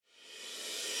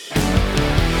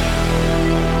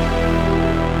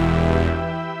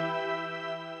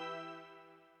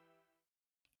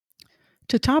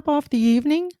To top off the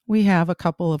evening, we have a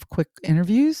couple of quick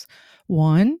interviews.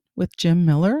 One with Jim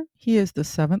Miller. He is the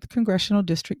 7th Congressional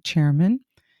District Chairman.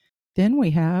 Then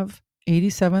we have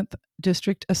 87th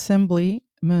District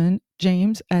Assemblyman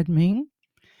James Edming.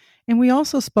 And we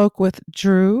also spoke with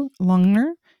Drew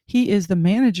Lungner. He is the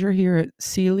manager here at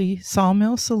Seeley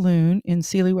Sawmill Saloon in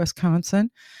Seeley,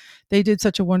 Wisconsin. They did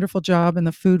such a wonderful job and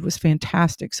the food was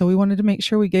fantastic. So we wanted to make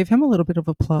sure we gave him a little bit of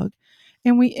a plug.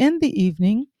 And we end the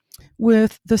evening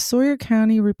with the Sawyer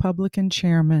County Republican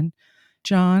Chairman,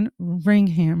 John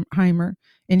Righeimer,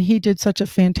 and he did such a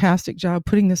fantastic job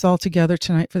putting this all together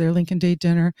tonight for their Lincoln Day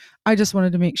dinner. I just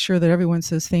wanted to make sure that everyone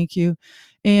says thank you,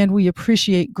 and we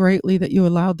appreciate greatly that you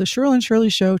allowed the Shirley and Shirley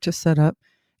Show to set up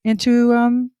and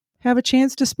to have a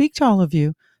chance to speak to all of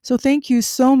you. So thank you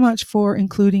so much for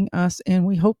including us, and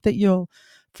we hope that you'll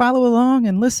follow along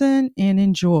and listen and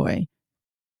enjoy.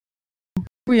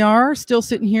 We are still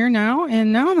sitting here now,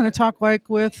 and now I'm going to talk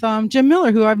with Jim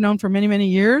Miller, who I've known for many, many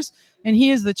years, and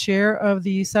he is the chair of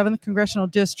the 7th Congressional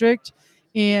District,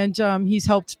 and he's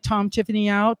helped Tom Tiffany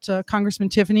out, Congressman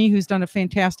Tiffany, who's done a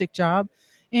fantastic job.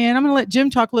 And I'm going to let Jim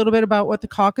talk a little bit about what the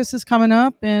caucus is coming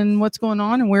up and what's going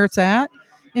on and where it's at,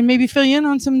 and maybe fill you in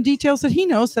on some details that he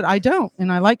knows that I don't,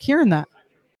 and I like hearing that.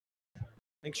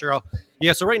 Thanks, Cheryl.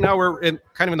 Yeah, so right now we're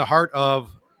kind of in the heart of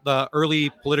the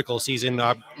early political season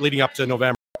leading up to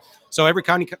November. So every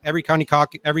county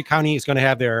is going to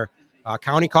have their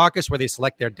county caucus where they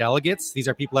select their delegates. These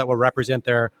are people that will represent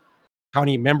their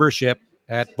county membership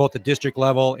at both the district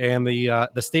level and the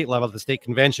state level, the state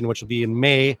convention, which will be in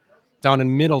May down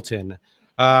in Middleton.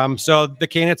 So the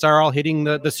candidates are all hitting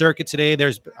the circuit today.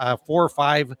 There's 4 or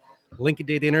 5 Lincoln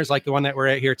Day dinners like the one that we're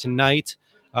at here tonight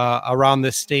around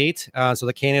the state. So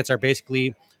the candidates are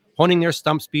basically honing their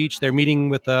stump speech. They're meeting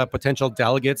with potential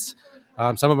delegates.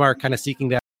 Some of them are kind of seeking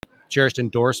that cherished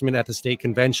endorsement at the state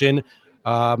convention.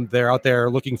 They're out there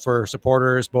looking for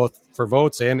supporters, both for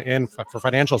votes and for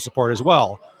financial support as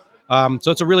well.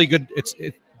 So it's a really good,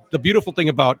 the beautiful thing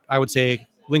about, I would say,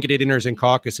 Lincoln Day dinners and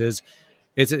caucuses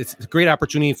is it's a great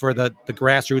opportunity for the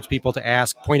grassroots people to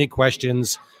ask pointed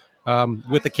questions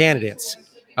with the candidates.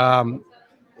 A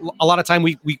lot of time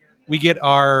we get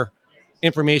our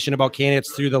information about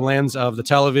candidates through the lens of the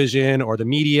television or the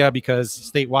media, because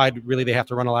statewide, really, they have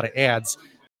to run a lot of ads.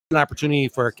 An opportunity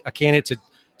for a candidate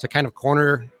to kind of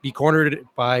be cornered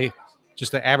by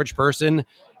just the average person,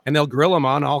 and they'll grill them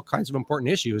on all kinds of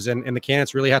important issues. And the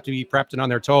candidates really have to be prepped and on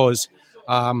their toes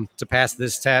to pass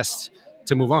this test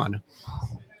to move on.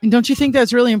 And don't you think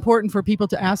that's really important for people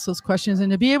to ask those questions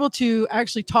and to be able to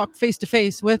actually talk face to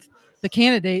face with the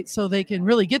candidate so they can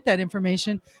really get that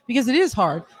information, because it is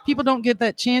hard. People don't get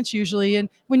that chance usually. And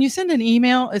when you send an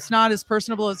email, it's not as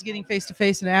personable as getting face to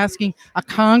face and asking a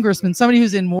congressman, somebody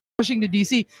who's in Washington,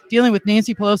 D.C., dealing with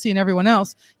Nancy Pelosi and everyone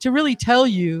else, to really tell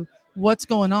you what's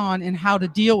going on and how to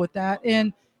deal with that.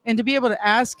 And to be able to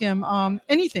ask him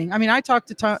anything. I mean, I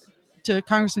talked to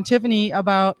Congressman Tiffany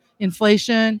about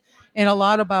inflation and a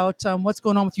lot about what's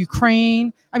going on with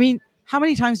Ukraine. I mean, how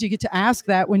many times do you get to ask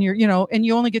that when you're, and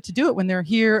you only get to do it when they're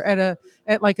here at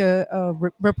a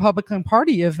Republican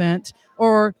Party event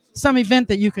or some event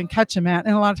that you can catch them at,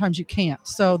 and a lot of times you can't.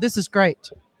 So this is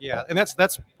great. Yeah, and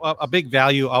that's a big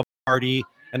value of the party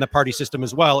and the party system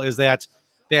as well, is that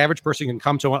the average person can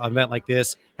come to an event like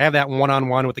this, have that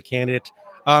one-on-one with the candidate.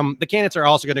 The candidates are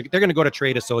also going to go to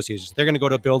trade associations. They're going to go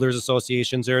to builders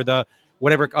associations or the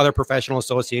whatever other professional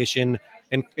association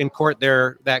and court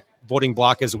that voting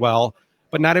block as well.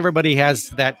 But not everybody has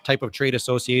that type of trade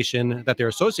association that they're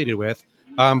associated with.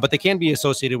 But they can be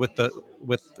associated with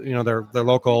their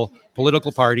local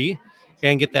political party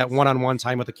and get that one-on-one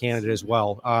time with the candidate as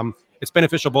well. It's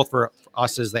beneficial both for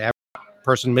us as the average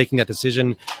person making that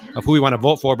decision of who we want to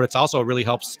vote for, but it also really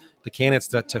helps the candidates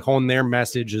to hone their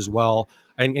message as well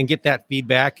and get that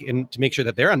feedback and to make sure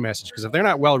that they're on message. Because if they're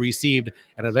not well received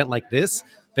at an event like this,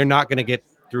 they're not going to get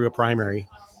through a primary.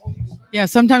 Yeah,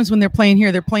 sometimes when they're playing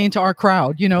here, they're playing to our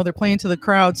crowd. They're playing to the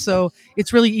crowd. So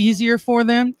it's really easier for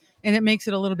them, and it makes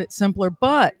it a little bit simpler.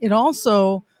 But it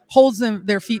also holds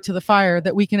their feet to the fire,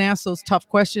 that we can ask those tough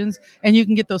questions and you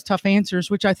can get those tough answers,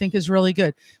 which I think is really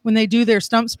good. When they do their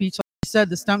stump speech, like you said,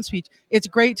 the stump speech, it's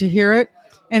great to hear it.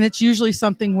 And it's usually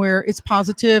something where it's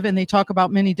positive and they talk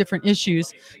about many different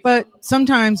issues. But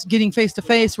sometimes getting face to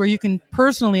face where you can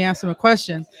personally ask them a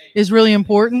question is really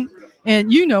important.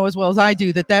 And as well as I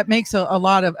do that makes a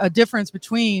lot of a difference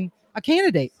between a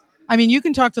candidate. I mean, you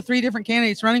can talk to 3 different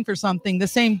candidates running for something, the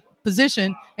same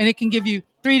position, and it can give you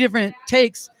 3 different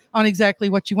takes on exactly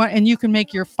what you want. And you can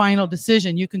make your final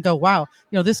decision. You can go, wow,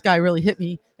 this guy really hit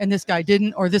me and this guy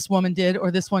didn't, or this woman did, or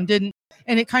this one didn't.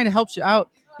 And it kind of helps you out.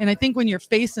 And I think when you're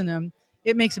facing them,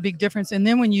 it makes a big difference. And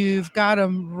then when you've got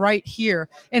them right here,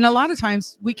 and a lot of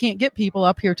times we can't get people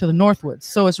up here to the Northwoods.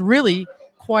 So it's really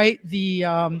quite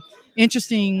the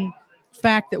interesting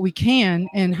fact that we can,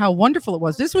 and how wonderful it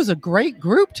was. This was a great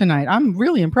group tonight. I'm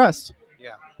really impressed.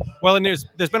 Yeah. Well, and there's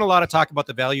been a lot of talk about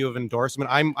the value of endorsement.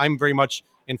 I'm very much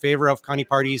in favor of county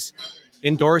parties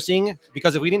endorsing,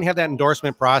 because if we didn't have that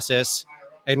endorsement process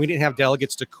and we didn't have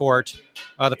delegates to court,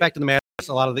 the fact of the matter is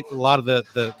a lot of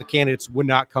the candidates would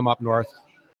not come up north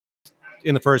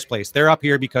in the first place. They're up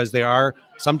here because there are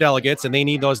some delegates and they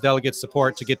need those delegates'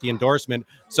 support to get the endorsement.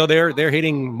 So they're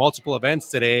hitting multiple events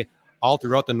today all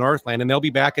throughout the Northland, and they'll be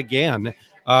back again.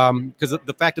 Because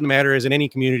the fact of the matter is, in any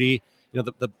community,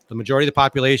 the majority of the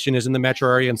population is in the metro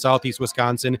area in southeast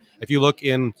Wisconsin. If you look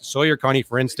in Sawyer County,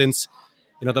 for instance,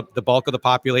 the bulk of the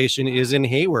population is in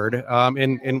Hayward,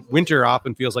 and winter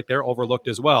often feels like they're overlooked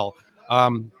as well.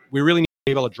 We really need to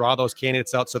be able to draw those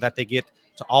candidates out so that they get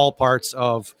to all parts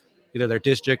of either their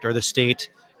district or the state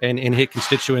and hit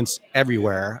constituents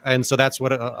everywhere. And so that's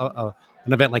what an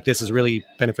event like this is really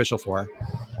beneficial for.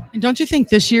 And don't you think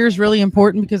this year is really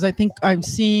important? Because I think I'm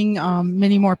seeing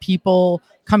many more people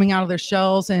coming out of their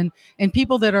shells, and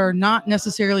people that are not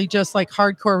necessarily just like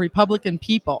hardcore Republican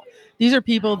people. These are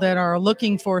people that are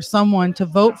looking for someone to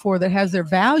vote for that has their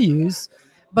values,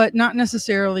 but not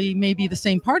necessarily maybe the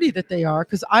same party that they are.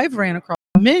 Because I've ran across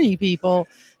many people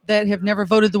that have never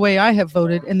voted the way I have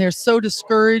voted, and they're so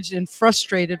discouraged and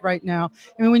frustrated right now.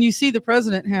 I mean, when you see the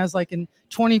president has like in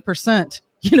 20%,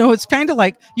 it's kind of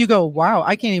like you go, wow,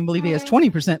 I can't even believe he has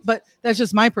 20%, but that's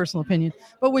just my personal opinion.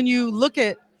 But when you look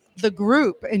at the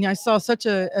group, and I saw such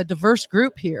a diverse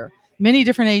group here, many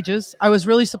different ages, I was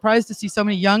really surprised to see so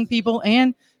many young people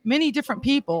and many different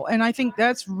people. And I think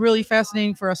that's really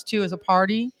fascinating for us too as a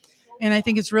party. And I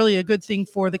think it's really a good thing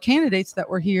for the candidates that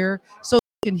were here, so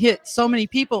they can hit so many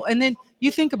people. And then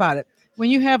you think about it,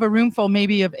 when you have a room full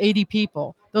maybe of 80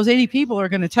 people, those 80 people are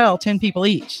going to tell 10 people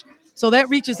each. So that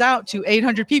reaches out to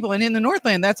 800 people. And in the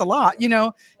Northland, that's a lot,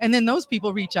 and then those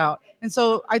people reach out. And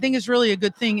so I think it's really a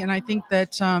good thing. And I think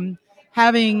that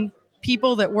having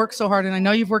people that work so hard, and I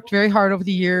know you've worked very hard over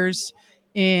the years,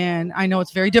 and I know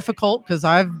it's very difficult because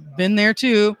I've been there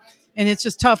too, and it's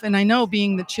just tough. And I know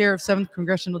being the chair of 7th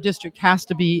Congressional District has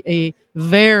to be a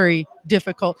very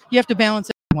difficult, you have to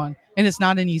balance everyone, and it's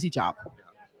not an easy job.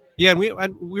 Yeah,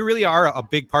 and we really are a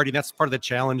big party. And that's part of the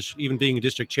challenge, even being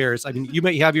district chairs. I mean, you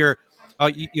may have your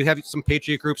you have some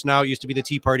patriot groups now. It used to be the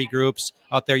Tea Party groups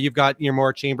out there. You've got your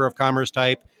more Chamber of Commerce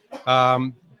type.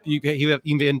 You have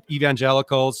even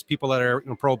evangelicals, people that are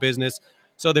pro-business.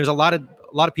 So there's a lot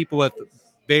of people with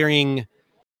varying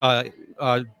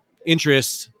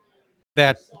interests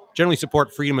that generally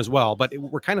support freedom as well. But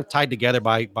we're kind of tied together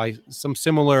by some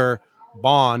similar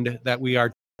bond that we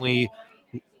are generally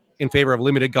in favor of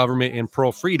limited government and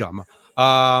pro-freedom.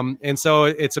 And so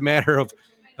it's a matter of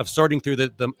sorting through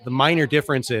the minor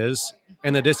differences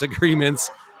and the disagreements,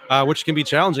 which can be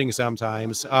challenging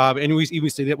sometimes. And we even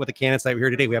see that with the candidates that we hear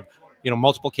today. We have,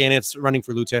 multiple candidates running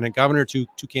for lieutenant governor, two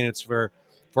candidates for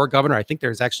governor. I think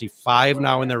there's actually 5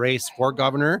 now in the race for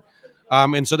governor.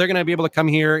 And so they're going to be able to come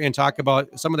here and talk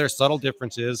about some of their subtle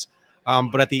differences.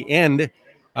 But at the end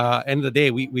of the day,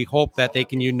 we hope that they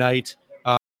can unite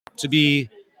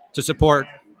to support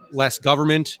less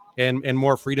government and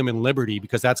more freedom and liberty,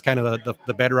 because that's kind of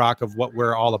the bedrock of what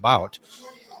we're all about.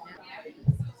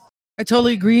 I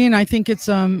totally agree. And I think it's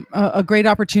a great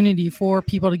opportunity for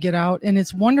people to get out. And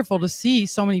it's wonderful to see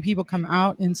so many people come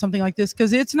out in something like this,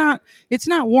 because it's not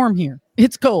warm here.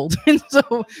 It's cold. And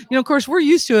so, of course, we're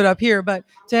used to it up here. But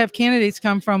to have candidates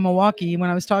come from Milwaukee, when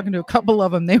I was talking to a couple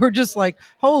of them, they were just like,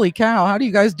 holy cow, how do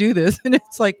you guys do this? And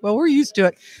it's like, well, we're used to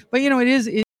it. But,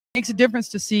 it makes a difference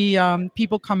to see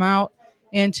people come out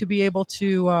and to be able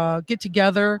to get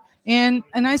together. And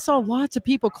I saw lots of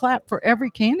people clap for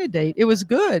every candidate. It was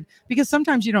good, because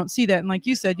sometimes you don't see that. And like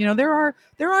you said, there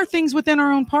are things within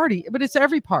our own party, but it's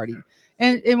every party.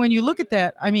 And when you look at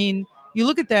that, you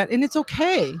look at that and it's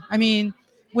okay.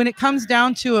 When it comes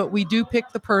down to it, we do pick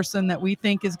the person that we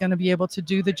think is going to be able to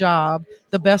do the job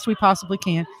the best we possibly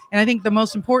can. And I think the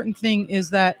most important thing is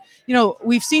that,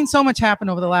 we've seen so much happen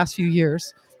over the last few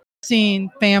years. Seen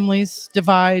families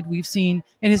divide. We've seen,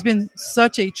 and it's been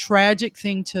such a tragic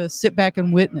thing to sit back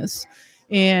and witness.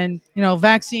 And,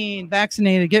 vaccinated,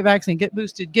 get vaccinated, get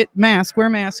boosted, get mask, wear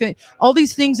mask, all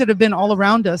these things that have been all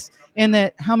around us, and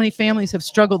that how many families have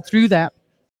struggled through that.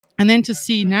 And then to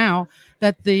see now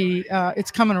that it's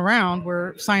coming around,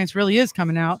 where science really is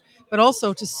coming out, but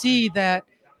also to see that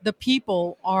the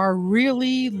people are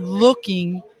really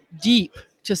looking deep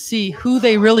to see who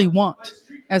they really want.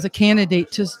 as a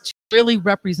candidate to really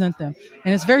represent them.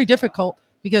 And it's very difficult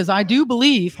because I do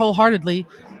believe wholeheartedly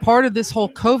part of this whole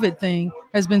COVID thing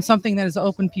has been something that has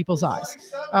opened people's eyes.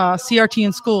 CRT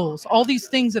in schools, all these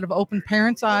things that have opened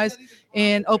parents' eyes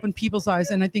and opened people's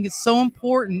eyes. And I think it's so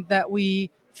important that we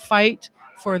fight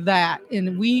for that.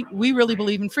 And we really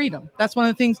believe in freedom. That's one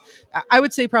of the things I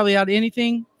would say probably out of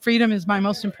anything, freedom is my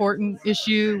most important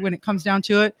issue when it comes down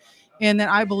to it. And that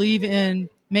I believe in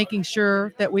making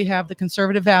sure that we have the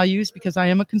conservative values because I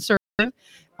am a conservative.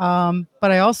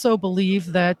 But I also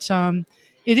believe that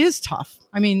it is tough.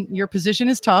 I mean, your position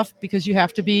is tough because you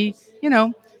have to be,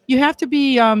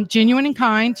 genuine and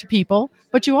kind to people,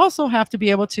 but you also have to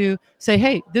be able to say,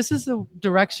 hey, this is the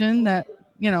direction that,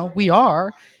 we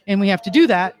are, and we have to do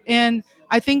that. And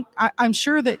I think I'm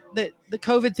sure that the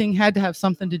COVID thing had to have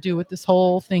something to do with this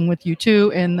whole thing with you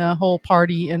too, and the whole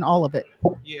party and all of it.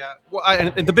 Yeah. Well,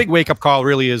 and the big wake up call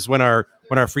really is when our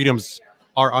freedoms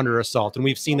are under assault. And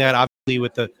we've seen that obviously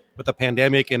with the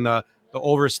pandemic and the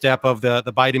overstep of the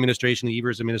Biden administration, the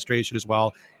Evers administration as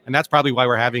well. And that's probably why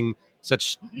we're having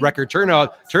such record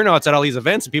turnouts at all these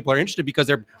events, and people are interested because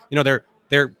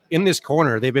they're in this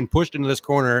corner. They've been pushed into this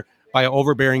corner by an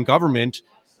overbearing government,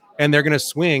 and they're going to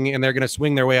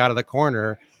swing their way out of the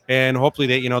corner. And hopefully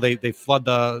they flood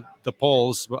the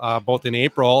polls both in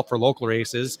April for local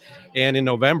races and in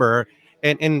November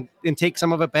and take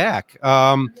some of it back.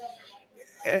 I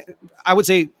would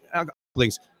say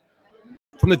things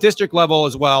from the district level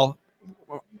as well.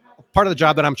 Part of the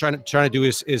job that I'm trying to do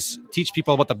is teach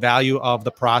people about the value of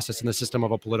the process and the system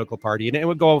of a political party. And it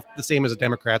would go the same as a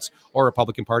Democrats or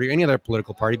Republican Party or any other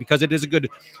political party, because it is a good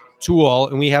tool.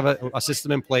 And we have a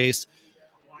system in place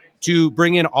to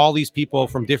bring in all these people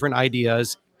from different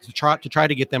ideas to try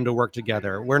to get them to work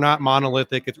together. We're not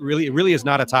monolithic. It really is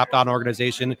not a top-down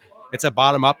organization. It's a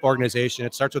bottom-up organization.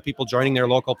 It starts with people joining their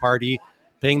local party,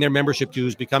 paying their membership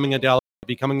dues, becoming a delegate,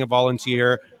 becoming a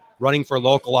volunteer, running for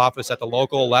local office at the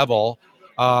local level.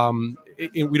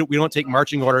 We don't take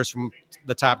marching orders from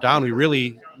the top down.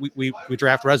 We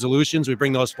draft resolutions. We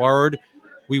bring those forward.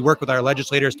 We work with our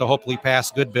legislators to hopefully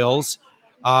pass good bills.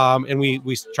 And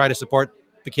we try to support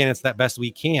the candidates that best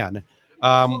we can.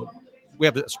 We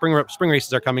have the spring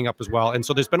races are coming up as well. And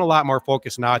so there's been a lot more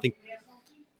focus now, I think,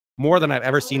 more than I've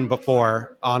ever seen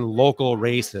before, on local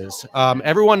races.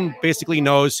 Everyone basically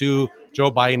knows who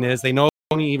Joe Biden is. They know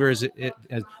Tony Evers.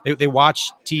 They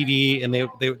watch TV and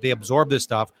they absorb this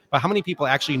stuff. But how many people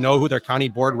actually know who their county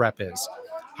board rep is?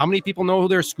 How many people know who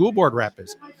their school board rep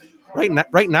is?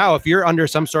 Right now, if you're under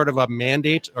some sort of a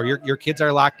mandate or your kids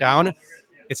are locked down,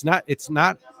 it's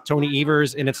not Tony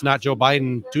Evers and it's not Joe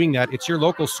Biden doing that. It's your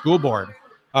local school board.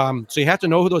 So you have to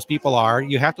know who those people are.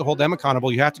 You have to hold them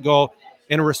accountable. You have to go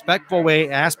in a respectful way,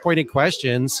 ask pointed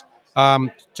questions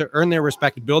to earn their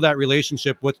respect, build that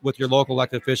relationship with your local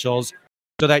elected officials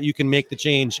so that you can make the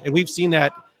change. And we've seen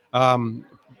that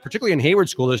particularly in Hayward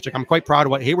School District. I'm quite proud of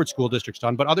what Hayward School District's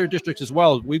done, but other districts as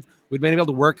well. We've been able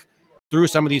to work through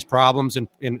some of these problems and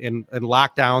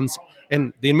lockdowns.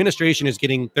 And the administration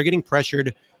they're getting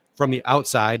pressured from the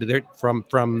outside. They're from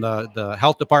the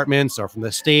health departments or from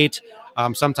the state,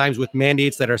 sometimes with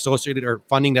mandates that are associated or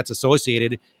funding that's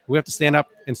associated. We have to stand up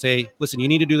and say, listen, you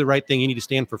need to do the right thing. You need to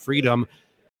stand for freedom.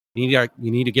 You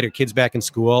need to get our kids back in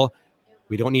school.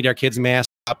 We don't need our kids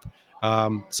masked up.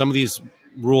 Some of these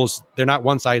rules, they're not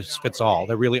one size fits all.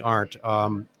 They really aren't.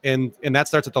 And that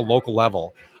starts at the local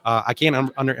level. I can't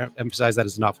underemphasize that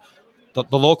as enough. The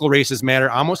local races matter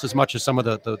almost as much as some of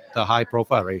the high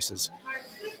profile races.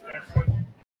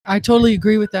 I totally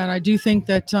agree with that. I do think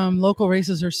that local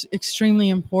races are extremely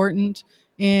important,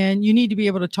 and you need to be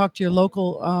able to talk to your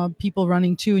local people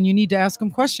running too, and you need to ask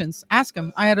them questions. Ask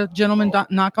them. I had a gentleman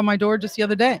knock on my door just the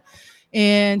other day,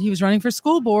 and he was running for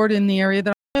school board in the area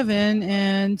that I live in,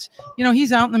 and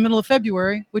he's out in the middle of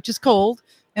February, which is cold,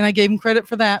 and I gave him credit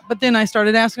for that. But then I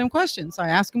started asking him questions. I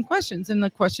asked him questions, and the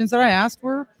questions that I asked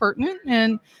were pertinent,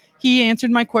 and he answered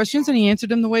my questions, and he answered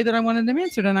them the way that I wanted them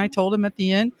answered. And I told him at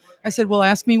the end, I said, well,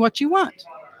 ask me what you want.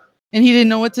 And he didn't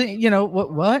know what to,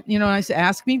 what, and I said,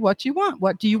 ask me what you want.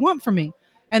 What do you want from me?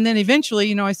 And then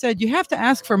eventually, I said, you have to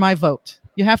ask for my vote.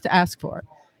 You have to ask for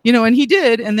it, and he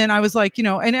did. And then I was like, and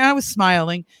I was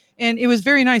smiling, and it was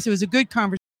very nice. It was a good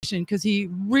conversation because he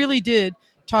really did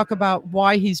talk about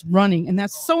why he's running. And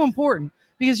that's so important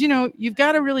because, you've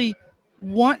got to really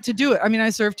want to do it. I mean,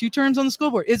 I served 2 terms on the school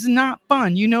board. It's not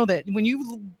fun. You know that when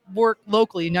you work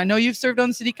locally, and I know you've served on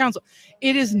the city council,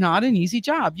 it is not an easy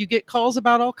job. You get calls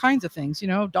about all kinds of things,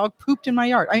 dog pooped in my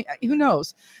yard. Who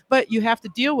knows? But you have to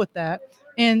deal with that.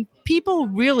 And people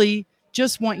really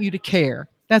just want you to care.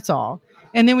 That's all.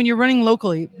 And then when you're running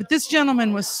locally, but this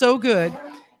gentleman was so good.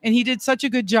 And he did such a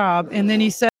good job. And then he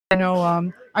said,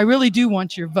 I really do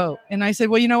want your vote. And I said,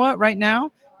 well, you know what? Right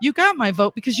now, you got my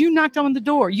vote because you knocked on the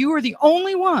door. You were the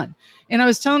only one. And I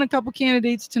was telling a couple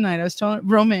candidates tonight. I was telling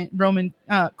Roman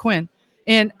Quinn.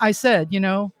 And I said,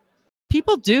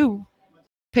 people do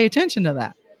pay attention to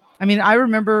that. I mean, I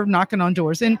remember knocking on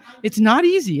doors, and it's not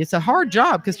easy. It's a hard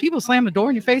job because people slam the door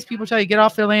in your face. People tell you get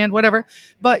off their land, whatever.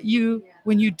 But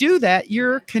when you do that,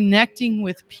 you're connecting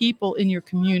with people in your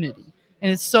community.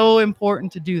 And it's so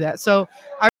important to do that. So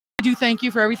I do thank you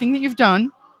for everything that you've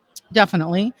done.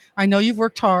 Definitely. I know you've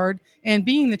worked hard. And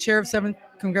being the chair of 7th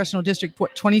Congressional District,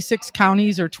 26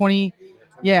 counties or 20?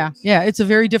 Yeah, it's a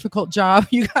very difficult job.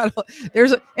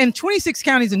 And 26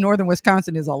 counties in northern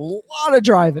Wisconsin is a lot of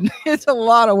driving. It's a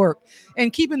lot of work.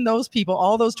 And keeping those people,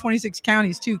 all those 26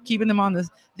 counties too, keeping them on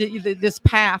this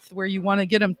path where you want to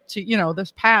get them to,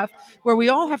 this path where we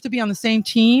all have to be on the same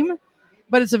team,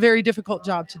 but it's a very difficult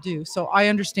job to do. So I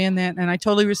understand that, and I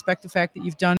totally respect the fact that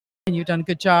you've done a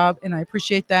good job, and I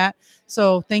appreciate that.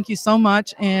 So thank you so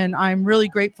much, and I'm really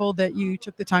grateful that you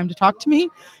took the time to talk to me,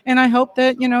 and I hope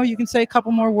that you can say a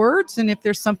couple more words, and if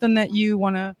there's something that you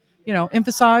want to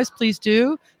emphasize, please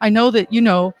do. I know that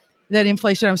that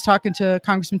inflation. I was talking to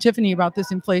Congressman Tiffany about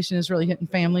this. Inflation is really hitting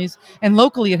families, and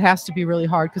locally it has to be really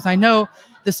hard because I know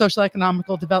the social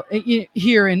economical development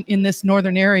here in this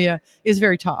northern area is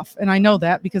very tough, and I know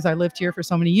that because I lived here for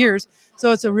so many years.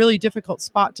 So it's a really difficult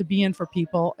spot to be in for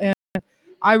people, and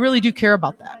I really do care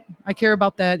about that. I care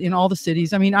about that in all the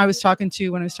cities. I mean, when I was talking to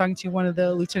one of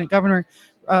the lieutenant governor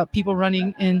people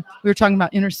running, and we were talking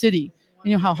about inner city,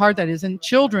 how hard that is, and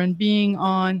children being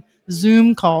on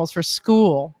Zoom calls for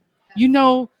school.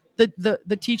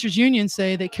 The teachers union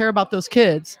say they care about those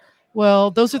kids.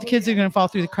 Well, those are the kids that are going to fall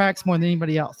through the cracks more than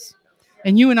anybody else.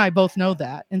 And you and I both know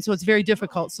that. And so it's very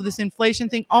difficult. So this inflation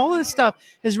thing, all of this stuff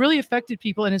has really affected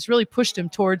people, and it's really pushed them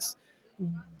towards,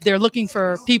 they're looking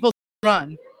for people to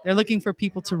run. They're looking for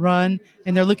people to run,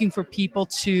 and they're looking for people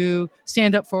to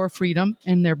stand up for freedom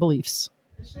and their beliefs.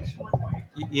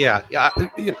 Yeah.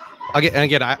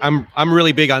 Again, I'm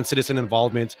really big on citizen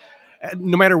involvement,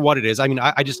 no matter what it is. I mean,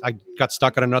 I got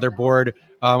stuck on another board,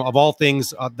 of all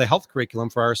things, the health curriculum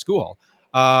for our school.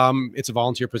 It's a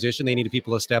volunteer position. They need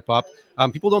people to step up.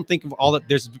 People don't think of all that.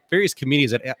 There's various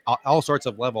committees at all sorts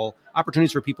of level,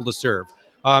 opportunities for people to serve.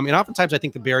 And oftentimes I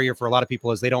think the barrier for a lot of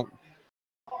people is they're not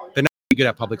good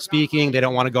at public speaking. They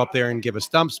don't want to go up there and give a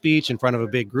stump speech in front of a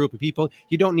big group of people.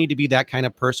 You don't need to be that kind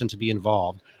of person to be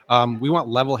involved. We want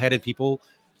level-headed people.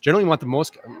 Generally,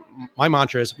 my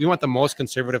mantra is we want the most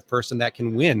conservative person that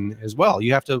can win as well.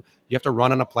 You have to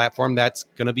run on a platform that's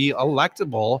going to be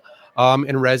electable,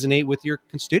 and resonate with your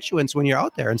constituents when you're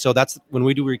out there. And so that's when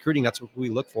we do recruiting, that's what we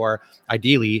look for.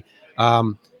 Ideally,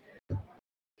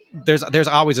 there's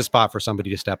always a spot for somebody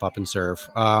to step up and serve,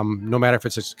 no matter if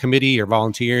it's a committee or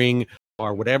volunteering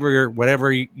or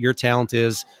whatever your talent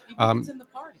is. Within the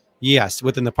party. Yes,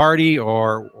 within the party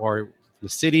or the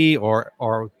city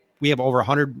or we have over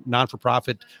 100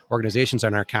 non-for-profit organizations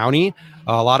in our county.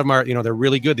 A lot of them are, they're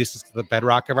really good. This is the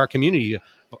bedrock of our community.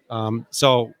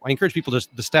 So I encourage people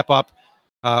to step up,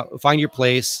 find your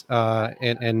place,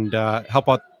 and help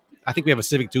out. I think we have a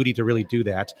civic duty to really do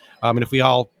that. And if we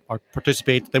all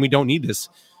participate, then we don't need this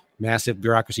massive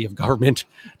bureaucracy of government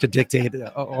to dictate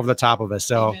over the top of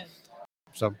us.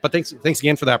 But thanks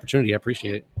again for the opportunity. I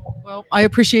appreciate it. Well, I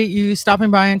appreciate you stopping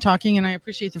by and talking, and I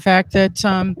appreciate the fact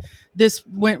that this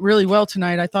went really well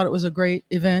tonight. I thought it was a great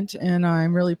event, and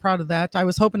I'm really proud of that. I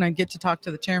was hoping I'd get to talk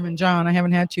to the chairman, John. I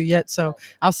haven't had to yet, so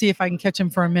I'll see if I can catch him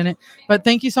for a minute. But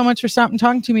thank you so much for stopping and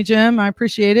talking to me, Jim. I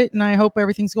appreciate it, and I hope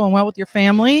everything's going well with your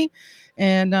family.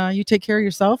 And you take care of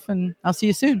yourself, and I'll see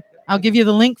you soon. I'll give you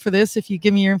the link for this if you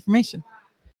give me your information.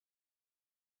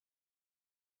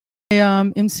 I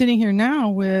am sitting here now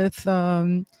with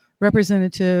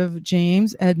Representative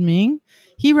James Edming.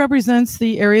 He represents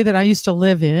the area that I used to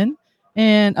live in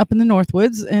and up in the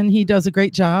Northwoods, and he does a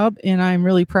great job, and I'm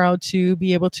really proud to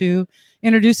be able to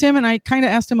introduce him. And I kind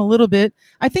of asked him a little bit.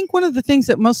 I think one of the things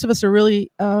that most of us are really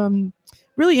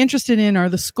interested in are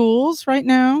the schools right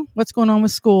now, what's going on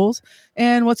with schools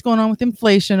and what's going on with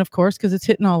inflation, of course, because it's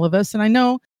hitting all of us. And I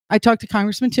know I talked to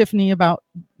Congressman Tiffany about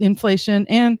inflation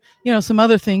and, some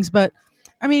other things, but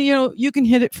I mean, you can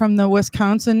hit it from the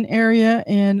Wisconsin area,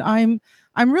 and I'm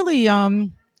really,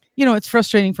 it's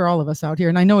frustrating for all of us out here,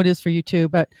 and I know it is for you too,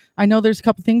 but I know there's a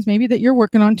couple things maybe that you're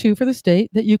working on too for the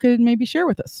state that you could maybe share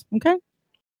with us. Okay.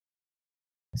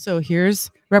 So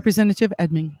here's Representative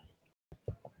Edming.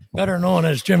 Better known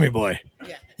as Jimmy Boy.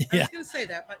 Yeah. Yeah. I was going to say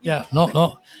that, but yeah,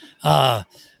 no.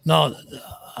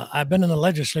 I've been in the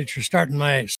legislature starting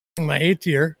my 8th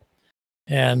year,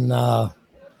 and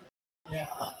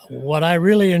What I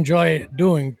really enjoy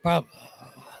doing,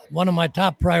 one of my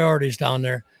top priorities down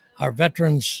there are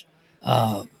veterans,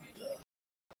 their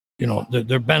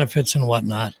benefits and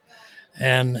whatnot.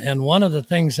 And one of the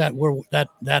things that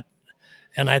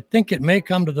and I think it may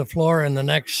come to the floor in the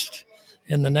next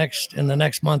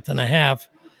month and a half,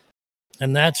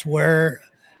 and that's where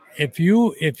if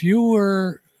you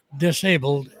were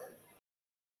disabled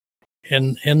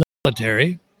in the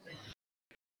military,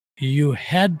 you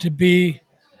had to be,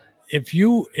 if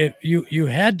you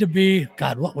had to be,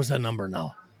 God, what was that number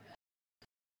now?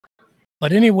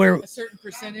 But anywhere, a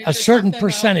certain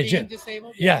percentage.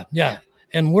 Yeah.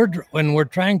 And we're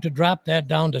trying to drop that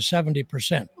down to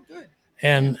 70%. Oh, good.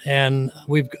 And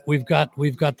we've got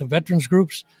the veterans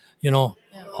groups,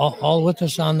 all with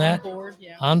us on that.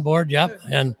 On board, yep.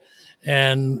 Good.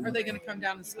 And are they going to come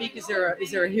down and speak? Is there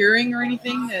a hearing or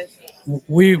anything that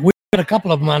we got a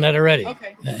couple of them on that already?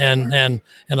 Okay. And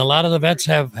a lot of the vets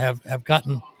have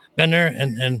been there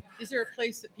and is there a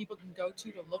place that people can go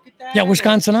to look at that? Yeah,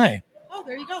 Wisconsin Eye. Oh,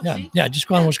 there you go. Yeah, see? Yeah, just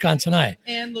go on Wisconsin Eye.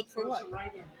 And look for what?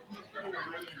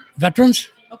 Veterans.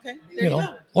 Okay. There you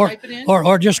go.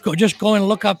 Or just go and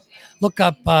look up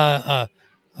Rep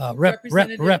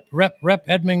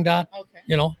Edming dot. Okay.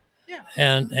 Yeah.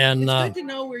 And it's good to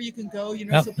know where you can go,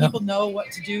 so people know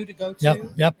what to do to go to.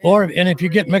 Yep. And if you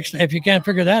get mixed, if you can't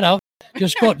figure that out,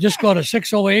 just go to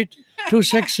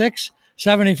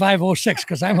 608-266-7506,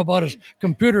 because I'm about as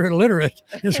computer illiterate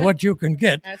as what you can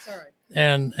get. That's all right.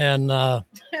 And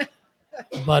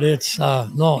but it's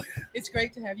no. It's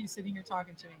great to have you sitting here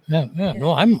talking to me. Yeah.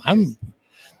 No, I'm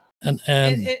and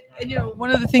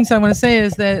one of the things I want to say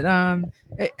is that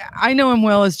I know him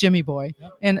well as Jimmy Boy,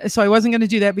 and so I wasn't going to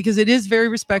do that because it is very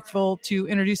respectful to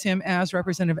introduce him as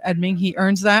Representative Edming. He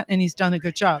earns that, and he's done a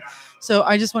good job. So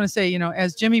I just want to say,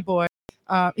 as Jimmy Boy,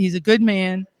 he's a good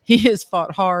man. He has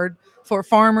fought hard for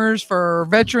farmers, for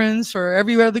veterans, for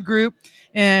every other group.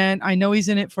 And I know he's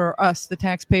in it for us, the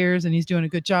taxpayers, and he's doing a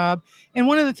good job. And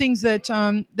one of the things that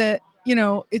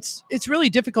it's really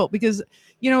difficult because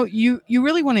you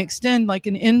really want to extend like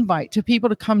an invite to people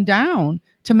to come down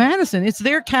to Madison. It's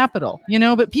their capital,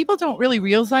 but people don't really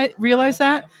realize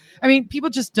that. I mean, people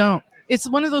just don't. It's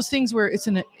one of those things where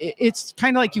it's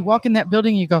kind of like you walk in that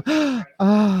building and you go, oh,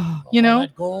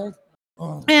 that gold.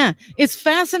 Oh. Yeah, it's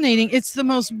fascinating. It's the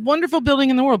most wonderful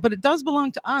building in the world, but it does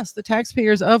belong to us, the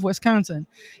taxpayers of Wisconsin.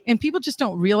 And people just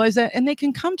don't realize that. And they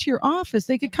can come to your office.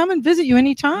 They could come and visit you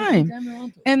anytime.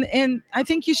 And I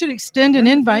think you should extend an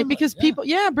invite because people,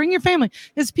 bring your family.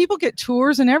 Because people get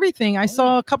tours and everything. I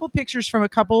saw a couple pictures from a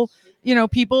couple,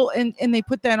 people, and they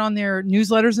put that on their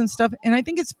newsletters and stuff. And I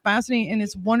think it's fascinating and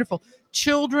it's wonderful.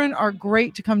 Children are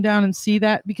great to come down and see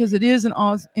that because it is an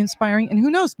awe-inspiring. And who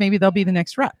knows, maybe they'll be the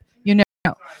next rep.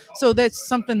 So that's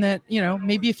something that,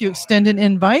 maybe if you extend an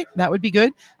invite, that would be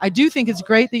good. I do think it's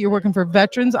great that you're working for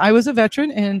veterans. I was a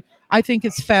veteran, and I think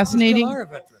it's fascinating. You still are a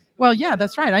veteran. Well, yeah,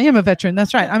 that's right. I am a veteran.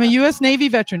 That's right. I'm a U.S. Navy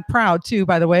veteran, proud too,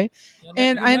 by the way.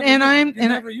 You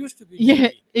never used to be. Yeah,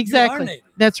 Navy. exactly. You are Navy.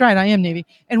 That's right. I am Navy.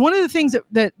 And one of the things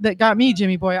that got me,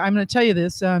 Jimmy Boy, I'm going to tell you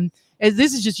this, as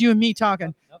this is just you and me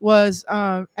talking, was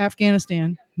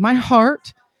Afghanistan. My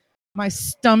heart, my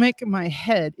stomach, my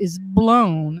head is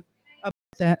blown.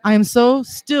 That I am so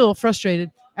still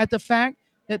frustrated at the fact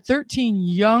that 13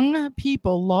 young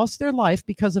people lost their life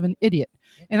because of an idiot.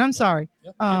 And I'm sorry,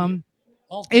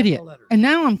 idiot. And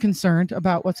now I'm concerned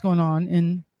about what's going on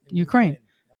in Ukraine.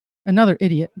 Another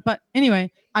idiot. But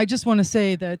anyway, I just want to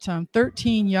say that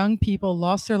 13 young people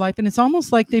lost their life, and it's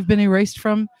almost like they've been erased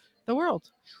from the world.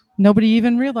 Nobody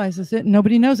even realizes it.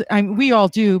 Nobody knows it. I mean, we all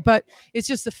do, but it's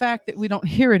just the fact that we don't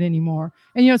hear it anymore.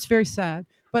 And, it's very sad.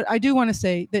 But I do want to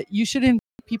say that you should invite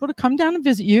people to come down and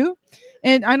visit you.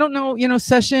 And I don't know,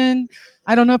 session.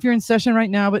 I don't know if you're in session right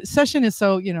now, but session is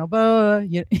so,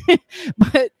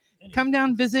 but come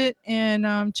down, visit,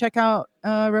 and check out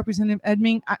Representative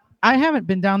Edming. I haven't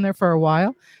been down there for a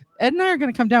while. Ed and I are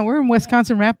going to come down. We're in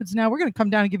Wisconsin Rapids now. We're going to come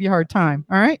down and give you a hard time.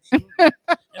 All right. and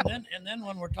then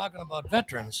when we're talking about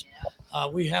veterans,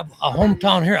 we have a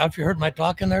hometown here. Have you heard my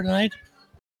talk in there tonight?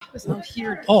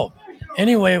 Oh,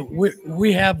 anyway,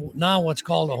 we have now what's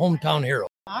called a hometown hero.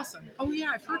 Awesome. Oh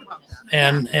yeah, I've heard about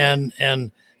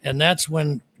that. And that's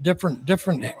when different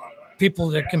people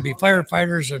that can be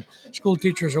firefighters or school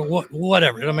teachers or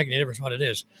whatever. It don't make any difference what it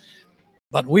is.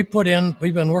 But we've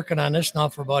been working on this now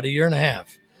for about a year and a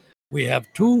half. We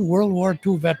have 2 World War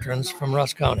II veterans from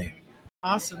Russ County.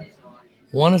 Awesome.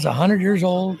 One is 100 years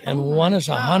old and one is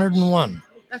 101.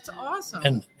 That's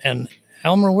awesome. And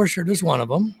Elmer Wishart is one of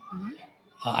them. Mm-hmm.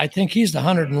 I think he's the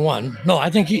 101. No,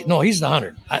 he's the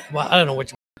 100. I don't know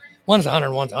which one. One's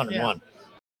 100, one's 101.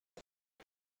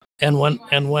 And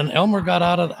when Elmer got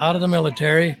out of the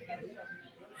military,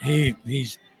 he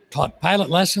taught pilot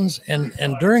lessons,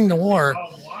 and during the war,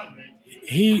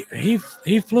 he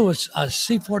flew a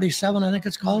C-47, I think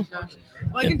it's called.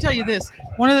 Well, I can tell you this.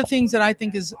 One of the things that I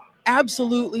think is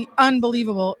absolutely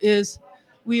unbelievable is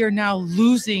we are now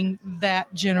losing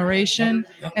that generation.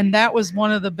 And that was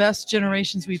one of the best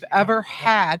generations we've ever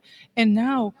had. And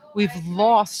now we've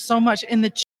lost so much. And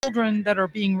the children that are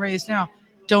being raised now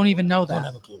don't even know that. Don't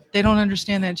have a clue. They don't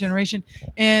understand that generation.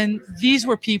 And these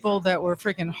were people that were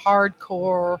freaking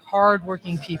hardcore,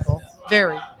 hardworking people.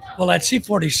 Very. Well, that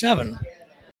C-47,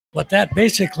 what that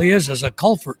basically is a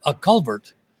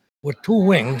culvert with two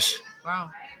wings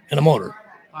Wow. and a motor.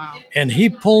 Wow. And he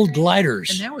pulled gliders.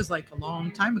 And that was like a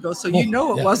long time ago. So you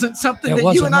know it yeah. wasn't something It that you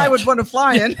wasn't and I would much. want to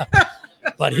fly in.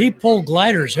 But he pulled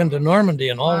gliders into Normandy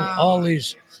and Wow.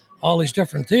 all these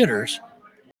different theaters.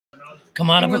 Come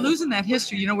out And of we're it. losing that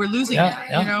history. You know, we're losing Yeah, it,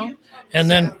 yeah. you know?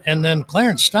 And then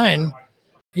Clarence Stein,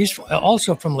 he's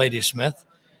also from Ladysmith,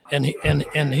 and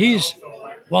he's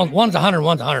one's 100,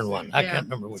 one's 101. I Yeah, can't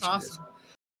remember which it's it is.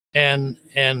 awesome.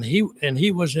 And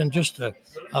he was in just a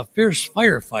fierce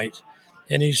firefight,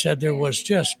 and he said there was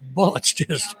just bullets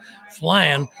just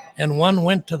flying, and one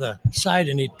went to the side,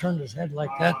 and he turned his head like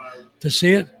that to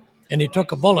see it, and he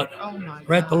took a bullet Oh my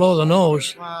right gosh. below the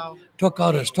nose, Wow. took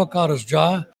out his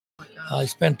jaw. He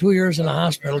spent 2 years in the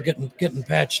hospital getting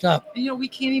patched up. You know, we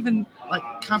can't even like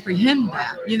comprehend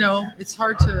that. You know, it's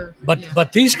hard to. But yeah.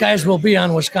 but these guys will be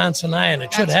on Wisconsin Eye, and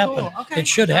it should That's happen. cool. Okay. It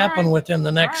should All happen right. within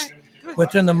the next All right. Good.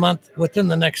 within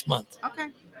the next month. Okay.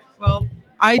 Well,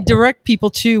 I direct people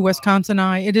to Wisconsin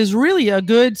Eye. It is really a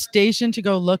good station to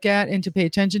go look at and to pay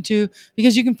attention to,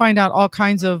 because you can find out all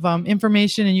kinds of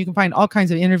information, and you can find all kinds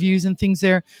of interviews and things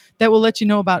there that will let you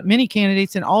know about many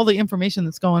candidates and all the information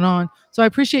that's going on. So I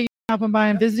appreciate you stopping by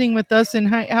and visiting with us. And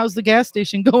how's the gas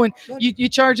station going? You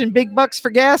charging big bucks for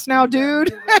gas now,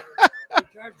 dude?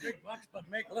 Charge big bucks, but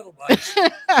make little bucks.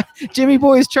 Jimmy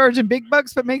Boy is charging big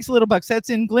bucks but makes little bucks. That's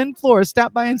in Glen, Florida.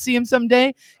 Stop by and see him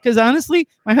someday, because honestly,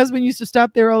 my husband used to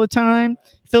stop there all the time,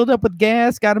 filled up with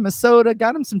gas, got him a soda,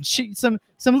 got him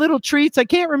some little treats. I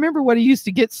can't remember what he used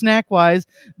to get snack wise,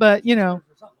 but you know,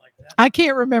 I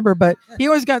can't remember, but he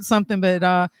always got something. But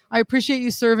I appreciate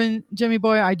you serving, Jimmy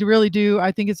Boy. I really do.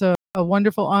 I think it's a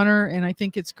wonderful honor, and I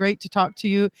think it's great to talk to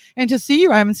you and to see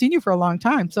you. I haven't seen you for a long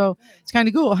time, so it's kind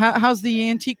of cool. How's the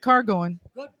antique car going?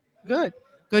 Good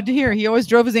to hear. He always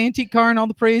drove his antique car in all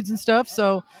the parades and stuff.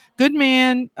 So good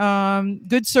man,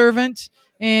 good servant,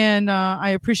 and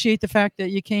I appreciate the fact that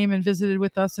you came and visited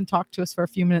with us and talked to us for a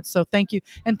few minutes. So thank you,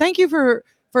 and thank you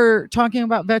for talking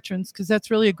about veterans, because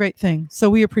that's really a great thing. So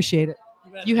we appreciate it.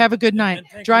 You have a good night.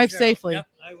 Drive safely. Yep,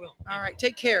 I will. All right,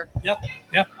 take care. Yep.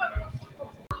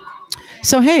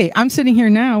 So, hey, I'm sitting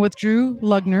here now with Drew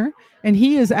Lugner, and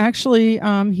he is actually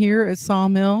here at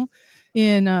Sawmill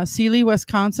in Seeley,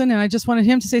 Wisconsin. And I just wanted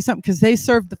him to say something, because they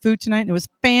served the food tonight, and it was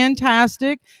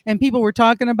fantastic. And people were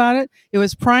talking about it. It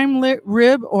was prime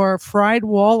rib or fried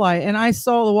walleye. And I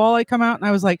saw the walleye come out, and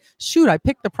I was like, shoot, I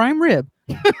picked the prime rib.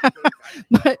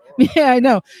 But yeah, I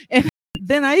know. And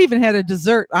then I even had a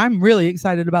dessert. I'm really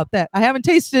excited about that. I haven't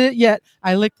tasted it yet.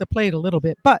 I licked the plate a little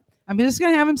bit, but I'm just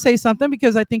going to have him say something,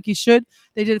 because I think he should.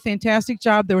 They did a fantastic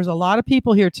job. There was a lot of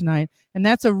people here tonight, and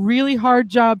that's a really hard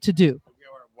job to do.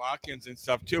 Walk-ins and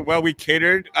stuff too. Well, we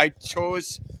catered. I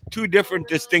chose two different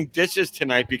distinct dishes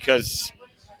tonight because,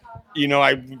 you know,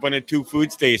 I wanted two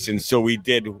food stations. So we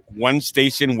did one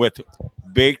station with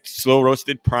baked, slow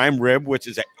roasted prime rib, which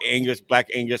is a black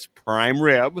Angus prime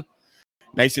rib,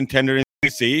 nice and tender and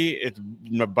juicy. It's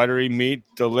buttery meat,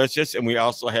 delicious. And we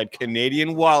also had Canadian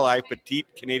walleye, petite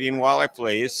Canadian walleye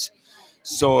fillets.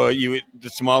 So the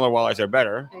smaller walleyes are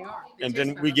better. They are. And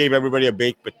then we gave everybody a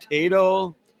baked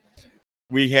potato.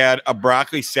 We had a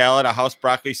broccoli salad, a house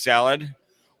broccoli salad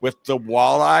with the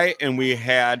walleye, and we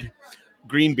had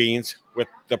green beans with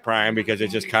the prime because it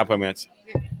just complements.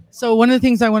 So one of the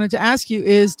things I wanted to ask you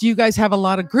is, do you guys have a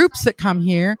lot of groups that come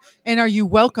here, and are you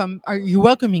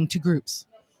welcoming to groups?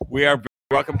 We are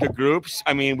welcome to groups.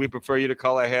 I mean, we prefer you to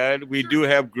call ahead. We do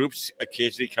have groups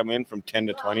occasionally come in from 10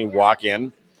 to 20, walk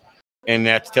in, and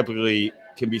that's typically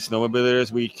can be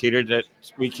snowmobilers. We cater to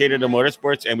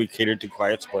motorsports, and we cater to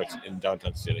quiet sports in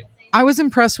downtown city. I was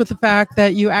impressed with the fact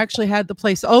that you actually had the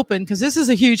place open, because this is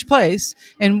a huge place,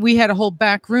 and we had a whole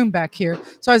back room back here.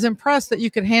 So I was impressed that you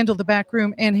could handle the back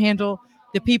room and handle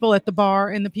the people at the bar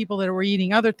and the people that were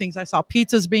eating other things. I saw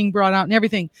pizzas being brought out and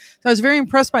everything. So I was very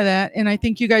impressed by that, and I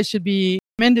think you guys should be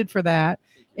commended for that.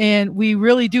 And we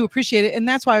really do appreciate it. And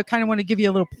that's why I kind of want to give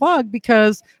you a little plug,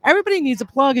 because everybody needs a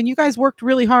plug, and you guys worked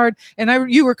really hard.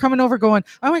 And you were coming over going,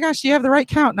 oh my gosh, do you have the right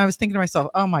count? And I was thinking to myself,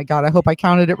 oh my God, I hope I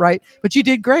counted it right. But you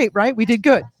did great, right? We did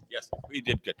good. Yes, we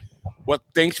did good. Well,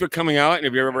 thanks for coming out. And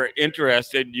if you're ever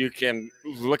interested, you can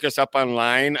look us up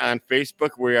online on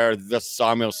Facebook. We are the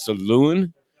Sawmill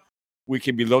Saloon. We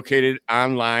can be located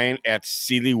online at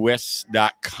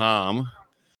seeleywest.com.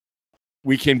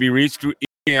 We can be reached through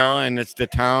email, and it's the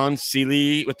town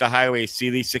Seeley with the highway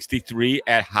Seeley63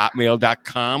 at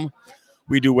hotmail.com.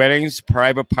 We do weddings,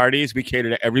 private parties. We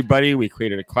cater to everybody. We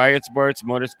cater to quiet sports,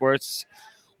 motorsports.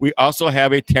 We also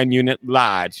have a 10-unit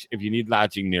lodge if you need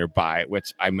lodging nearby,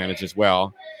 which I manage as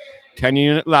well.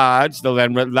 10-unit lodge, the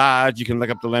Lenred Lodge. You can look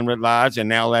up the Lenred Lodge, and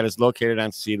now that is located on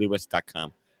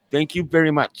seeleywest.com. Thank you very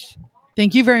much.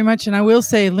 Thank you very much. And I will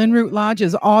say Linroot Lodge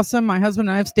is awesome. My husband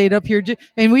and I have stayed up here,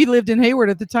 and we lived in Hayward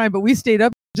at the time, but we stayed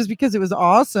up just because it was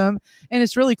awesome, and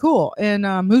it's really cool. And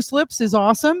Moose Lips is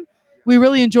awesome. We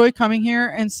really enjoy coming here.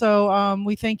 And so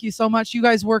we thank you so much. You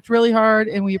guys worked really hard,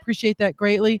 and we appreciate that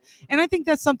greatly. And I think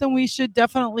that's something we should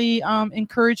definitely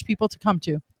encourage people to come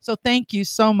to. So thank you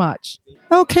so much.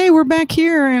 Okay, we're back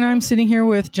here, and I'm sitting here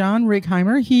with John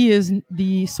Righeimer. He is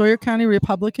the Sawyer County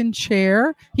Republican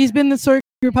Chair. He's been the Sawyer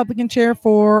Republican Chair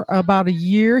for about a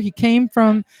year. He came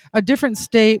from a different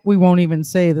state. We won't even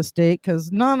say the state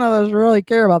because none of us really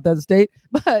care about that state,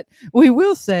 but we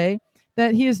will say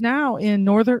that he is now in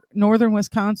northern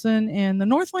Wisconsin, and the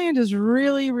Northland is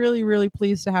really, really, really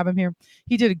pleased to have him here.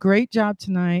 He did a great job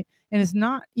tonight, and it's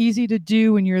not easy to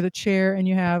do when you're the chair and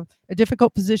you have a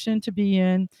difficult position to be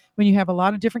in, when you have a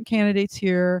lot of different candidates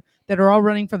here that are all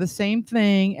running for the same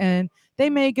thing, and they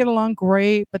may get along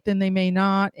great, but then they may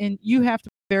not, and you have to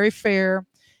be very fair.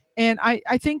 And I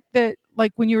think that,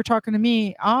 like when you were talking to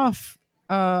me off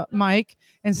Mike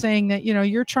and saying that,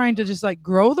 you're trying to just like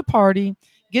grow the party,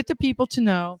 get the people to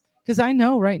know, because I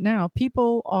know right now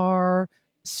people are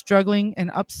struggling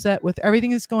and upset with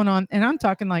everything that's going on. And I'm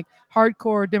talking like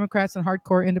hardcore Democrats and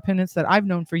hardcore independents that I've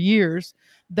known for years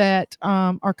that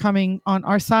are coming on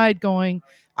our side going,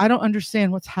 I don't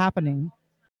understand what's happening.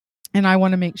 And I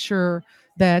want to make sure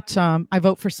that I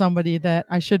vote for somebody that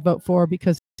I should vote for,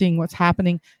 because seeing what's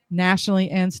happening nationally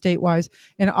and statewide.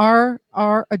 And our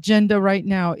agenda right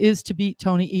now is to beat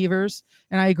Tony Evers.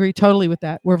 And I agree totally with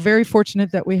that. We're very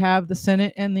fortunate that we have the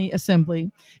Senate and the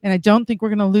Assembly. And I don't think we're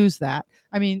going to lose that.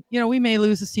 I mean, we may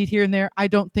lose a seat here and there. I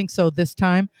don't think so this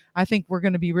time. I think we're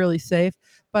going to be really safe.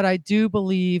 But I do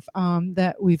believe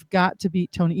that we've got to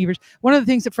beat Tony Evers. One of the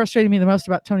things that frustrated me the most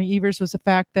about Tony Evers was the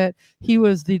fact that he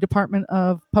was the Department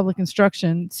of Public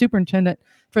Instruction superintendent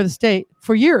for the state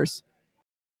for years.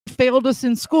 Failed us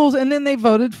in schools, and then they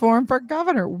voted for him for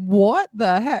governor. What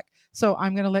the heck? So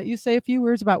I'm going to let you say a few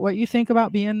words about what you think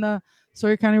about being the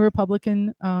Sawyer County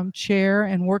Republican chair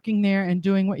and working there and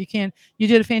doing what you can. You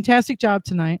did a fantastic job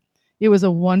tonight. It was a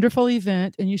wonderful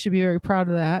event, and you should be very proud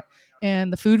of that.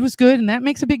 And the food was good, and that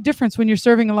makes a big difference when you're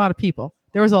serving a lot of people.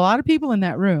 There was a lot of people in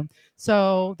that room.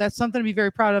 So that's something to be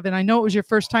very proud of. And I know it was your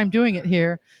first time doing it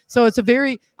here. So it's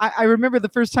I remember the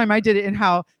first time I did it and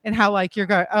how like you're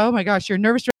going, oh my gosh, you're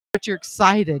nervous, but you're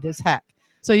excited as heck.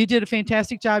 So you did a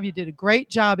fantastic job. You did a great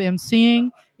job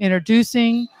emceeing,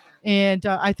 introducing, and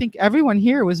I think everyone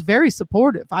here was very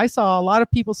supportive. I saw a lot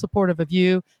of people supportive of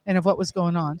you and of what was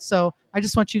going on. So I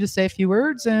just want you to say a few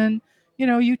words, and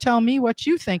you tell me what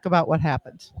you think about what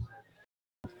happened.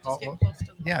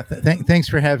 Yeah, thanks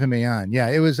for having me on. Yeah,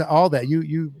 it was all that.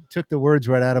 You took the words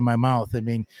right out of my mouth. I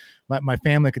mean, my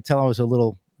family could tell I was a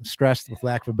little stressed, with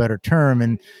lack of a better term,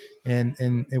 and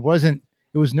it was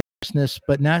nervousness,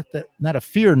 but not a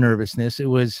fear nervousness. It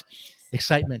was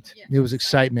excitement. It was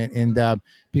excitement, and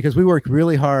because we worked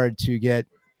really hard to get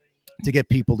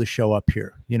people to show up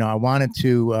here. I wanted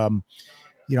to.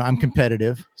 I'm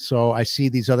competitive, so I see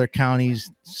these other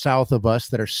counties south of us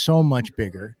that are so much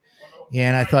bigger.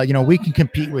 And I thought, we can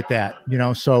compete with that,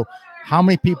 so how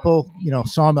many people,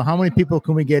 Sawmill, how many people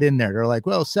can we get in there? They're like,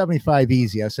 well, 75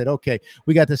 easy. I said, okay,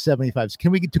 we got the 75s.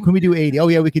 Can we do 80? Oh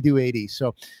yeah, we could do 80.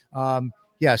 So,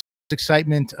 yeah,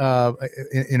 excitement,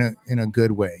 in a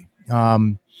good way.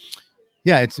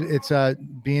 It's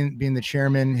being the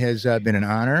chairman has been an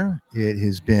honor. It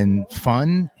has been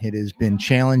fun. It has been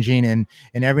challenging, and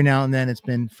every now and then it's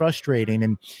been frustrating.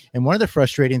 And one of the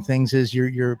frustrating things is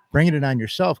you're bringing it on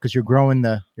yourself, because you're growing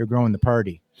the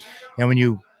party. And when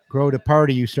you grow the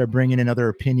party, you start bringing in other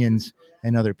opinions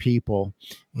and other people.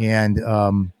 And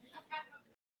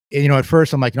at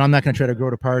first I'm like, I'm not going to try to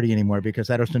grow the party anymore, because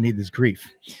I just don't need this grief.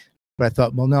 But I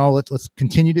thought, well, no, let's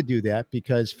continue to do that,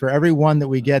 because for every one that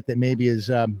we get that maybe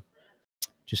is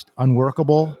just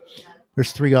unworkable,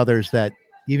 there's three others that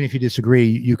even if you disagree,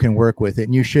 you can work with it.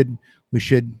 And we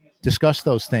should discuss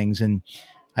those things. And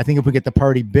I think if we get the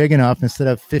party big enough, instead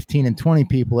of 15 and 20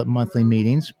 people at monthly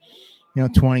meetings,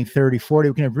 20, 30, 40,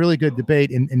 we can have really good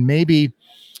debate. And maybe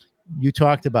you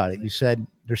talked about it. You said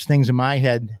there's things in my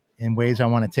head in ways I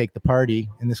want to take the party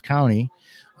in this county.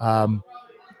 But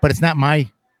it's not my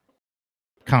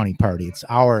county party. It's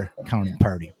our county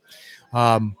party.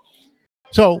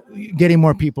 So getting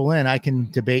more people in, I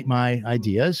can debate my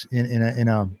ideas in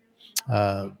a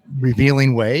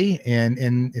revealing way.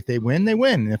 And if they win, they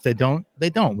win. And if they don't, they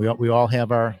don't. We all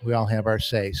have our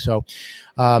say. So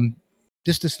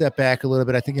just to step back a little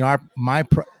bit, I think,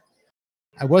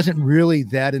 I wasn't really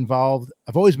that involved.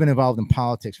 I've always been involved in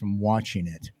politics from watching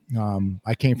it.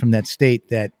 I came from that state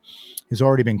that has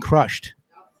already been crushed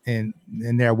in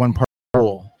their one party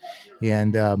rule,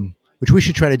 and which we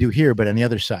should try to do here, but on the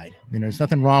other side. There's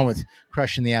nothing wrong with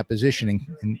crushing the opposition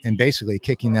and basically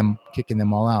kicking them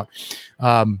all out.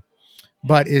 So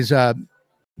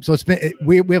it's been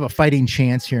we have a fighting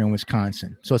chance here in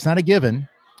Wisconsin. So it's not a given.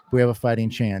 We have a fighting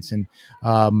chance, and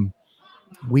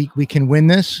we can win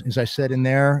this. As I said in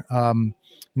there,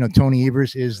 Tony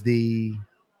Evers is the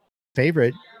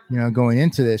favorite, going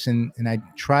into this, and I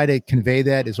try to convey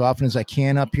that as often as I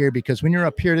can up here, because when you're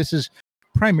up here, this is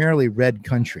primarily red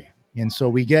country, and so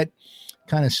we get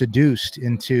kind of seduced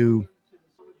into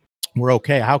we're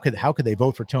okay. How could they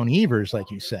vote for Tony Evers,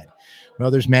 like you said?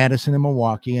 Well, there's Madison and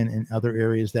Milwaukee and other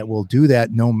areas that will do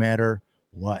that no matter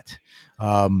what.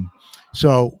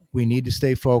 So we need to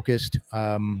stay focused.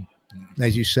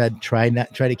 As you said, try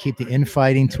to keep the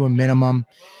infighting to a minimum.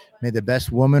 May the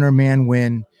best woman or man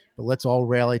win, but let's all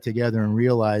rally together and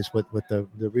realize what the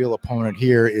real opponent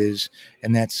here is,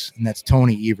 and that's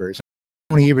Tony Evers.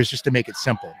 Tony Evers, just to make it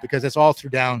simple, because it's all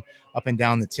up and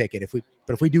down the ticket. If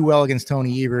we do well against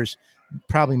Tony Evers,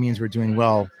 probably means we're doing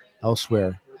well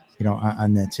elsewhere,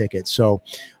 on that ticket. So,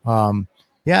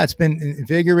 it's been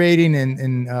invigorating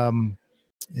and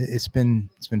it's been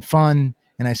fun.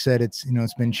 And I said it's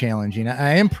been challenging.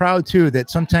 I am proud too that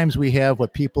sometimes we have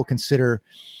what people consider,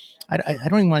 I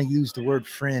don't even want to use the word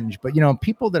fringe, but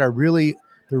people that are really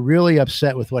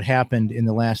upset with what happened in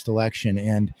the last election,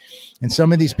 and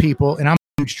some of these people, and I'm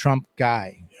a huge Trump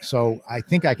guy, so I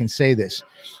think I can say this.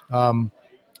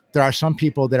 There are some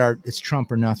people that it's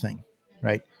Trump or nothing,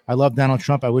 right? I love Donald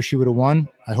Trump. I wish he would have won.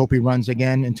 I hope he runs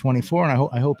again in 24, and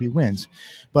I hope he wins.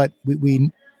 But we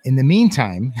in the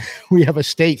meantime, we have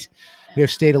state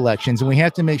elections, and we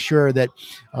have to make sure that,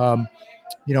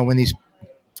 when these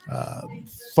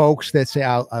folks that say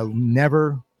I'll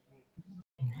never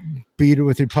be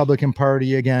with the Republican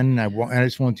Party again, I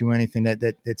just won't do anything,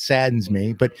 that saddens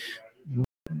me. But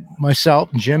myself,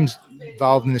 Jim's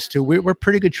involved in this too. We're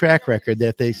pretty good track record that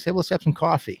if they say, let's have some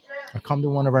coffee or come to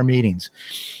one of our meetings,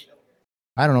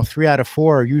 I don't know, 3 out of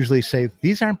 4 usually say,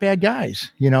 these aren't bad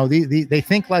guys. They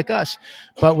think like us,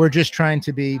 but we're just trying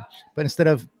to be, but instead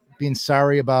of being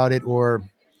sorry about it or,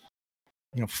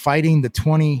 fighting the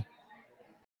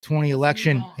 2020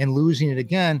 election and losing it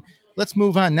again, let's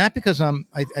move on. Not because I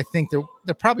think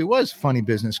there probably was funny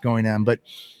business going on, but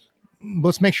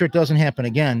let's make sure it doesn't happen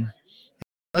again.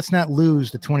 Let's not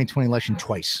lose the 2020 election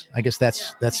twice. I guess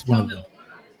that's one of them.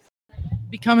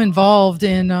 Become involved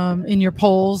in your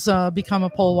polls, become a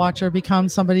poll watcher, become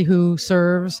somebody who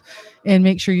serves, and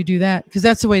make sure you do that, because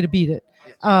that's the way to beat it.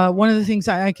 One of the things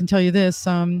I can tell you this,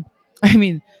 Donald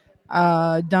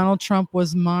Trump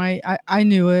was I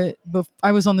knew it, but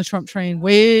I was on the Trump train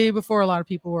way before a lot of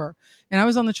people were. And I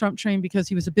was on the Trump train because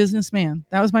he was a businessman.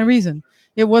 That was my reason.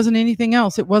 It wasn't anything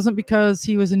else. It wasn't because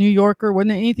he was a New Yorker.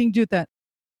 Wasn't anything to do with that.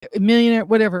 A millionaire,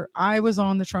 whatever. I was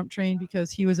on the Trump train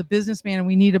because he was a businessman, and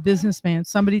we need a businessman,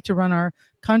 somebody to run our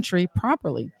country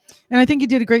properly. And I think he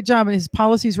did a great job, and his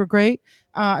policies were great.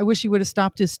 I wish he would have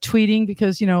stopped his tweeting,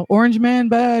 because, Orange man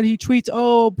bad. He tweets,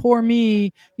 oh, poor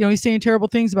me. He's saying terrible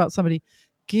things about somebody.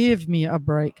 Give me a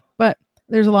break. But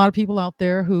there's a lot of people out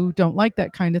there who don't like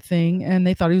that kind of thing, and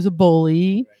they thought he was a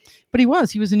bully. But he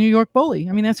was a New York bully.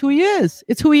 That's who he is.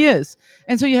 It's who he is.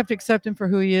 And so you have to accept him for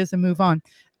who he is and move on.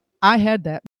 I had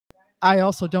that. I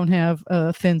also don't have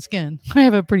a thin skin. I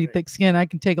have a pretty thick skin. I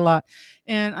can take a lot.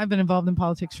 And I've been involved in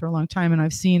politics for a long time, and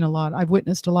I've seen a lot. I've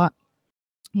witnessed a lot.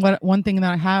 One thing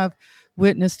that I have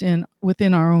witnessed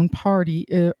within our own party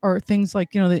are things like,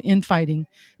 the infighting.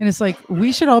 And it's like,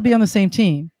 we should all be on the same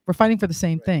team. We're fighting for the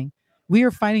same thing. We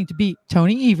are fighting to beat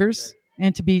Tony Evers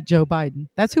and to beat Joe Biden.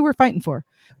 That's who we're fighting for.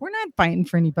 We're not fighting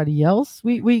for anybody else.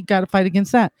 We got to fight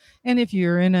against that. And if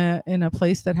you're in a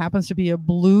place that happens to be a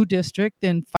blue district,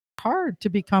 then fight hard to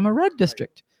become a red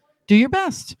district. do your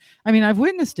best. I mean, I've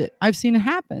witnessed it. I've seen it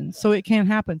happen. So it can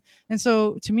happen. And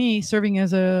so to me, serving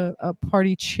as a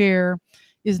party chair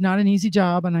is not an easy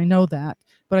job. And I know that.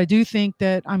 But I do think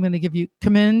that I'm going to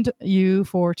commend you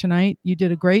for tonight. You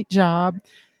did a great job.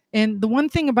 And the one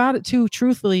thing about it too,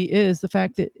 truthfully, is the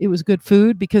fact that it was good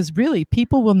food, because really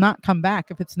people will not come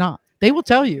back if it's not. They will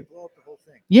tell you.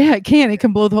 Yeah, it can. It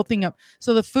can blow the whole thing up.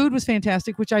 So the food was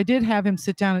fantastic, which I did have him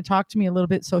sit down and talk to me a little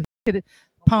bit so he could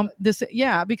pump this.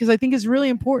 Yeah, because I think it's really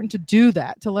important to do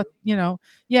that, to let,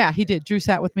 yeah, he did. Drew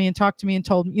sat with me and talked to me and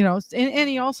told me, and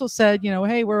he also said,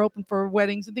 hey, we're open for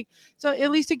weddings and things. So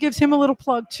at least it gives him a little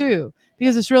plug too,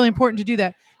 because it's really important to do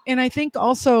that. And I think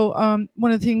also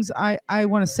one of the things I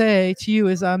want to say to you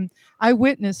is I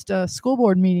witnessed a school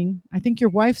board meeting I think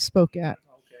your wife spoke at.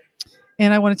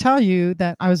 And I want to tell you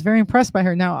that I was very impressed by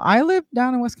her. Now, I live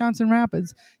down in Wisconsin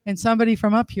Rapids, and somebody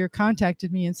from up here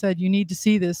contacted me and said, you need to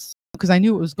see this, because I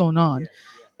knew what was going on.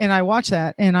 And I watched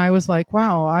that, and I was like,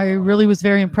 wow, I really was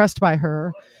very impressed by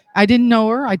her. I didn't know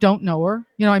her. I don't know her.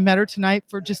 I met her tonight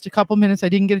for just a couple minutes. I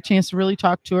didn't get a chance to really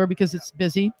talk to her because it's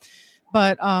busy.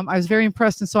 But I was very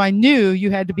impressed. And so I knew you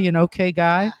had to be an okay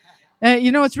guy.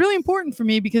 It's really important for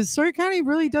me because Sawyer County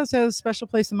really does have a special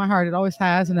place in my heart. It always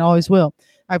has, and it always will.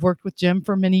 I've worked with Jim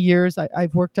for many years.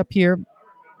 I've worked up here,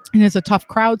 and it's a tough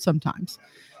crowd sometimes.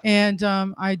 And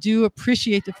I do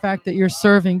appreciate the fact that you're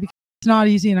serving, because it's not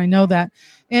easy, and I know that.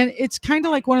 And it's kind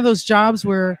of like one of those jobs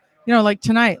where, like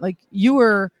tonight, like you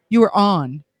were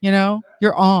on.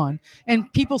 You're on,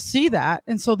 and people see that,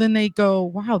 and so then they go,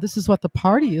 wow, this is what the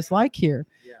party is like here.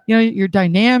 You're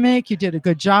dynamic, you did a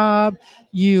good job,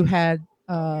 you had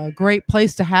a great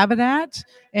place to have it at,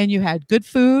 and you had good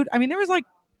food. I mean, there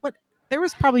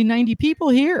was probably 90 people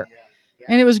here,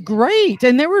 and it was great.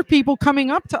 And there were people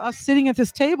coming up to us sitting at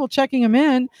this table, checking them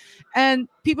in, and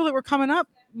people that were coming up,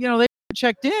 they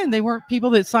checked in, they weren't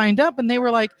people that signed up, and they were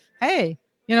like, hey,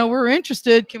 we're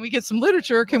interested. Can we get some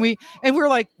literature? And we're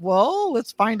like, well,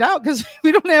 let's find out, because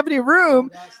we don't have any room.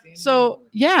 So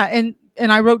yeah. And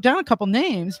I wrote down a couple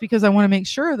names because I want to make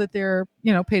sure that they're,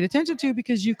 paid attention to,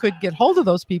 because you could get hold of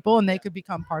those people and they could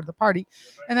become part of the party.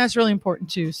 And that's really important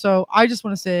too. So I just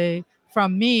want to say,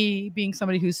 from me being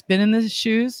somebody who's been in the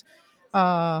shoes,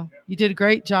 you did a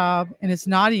great job, and it's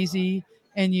not easy.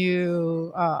 And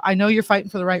I know you're fighting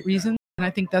for the right reasons. And I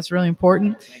think that's really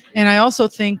important. And I also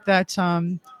think that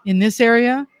in this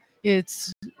area,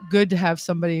 it's good to have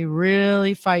somebody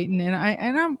really fighting. And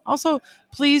I'm also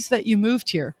pleased that you moved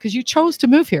here, because you chose to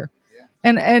move here.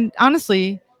 And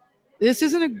honestly, this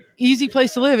isn't an easy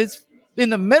place to live. It's in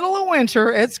the middle of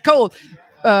winter. It's cold.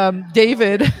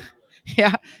 David,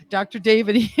 yeah, Dr.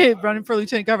 David, running for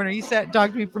lieutenant governor, he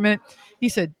talked to me for a minute. He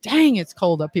said, dang, it's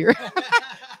cold up here.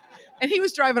 And he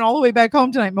was driving all the way back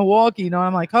home tonight, Milwaukee.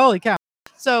 I'm like, holy cow.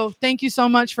 So thank you so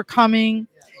much for coming.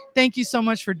 Thank you so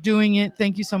much for doing it.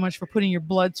 Thank you so much for putting your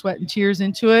blood, sweat, and tears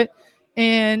into it.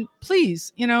 And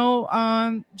please,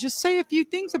 just say a few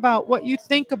things about what you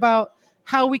think about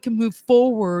how we can move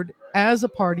forward as a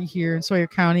party here in Sawyer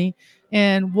County,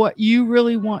 and what you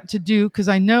really want to do, because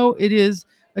I know it is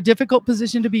a difficult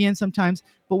position to be in sometimes,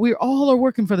 but we all are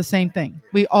working for the same thing.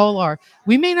 We all are.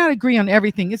 We may not agree on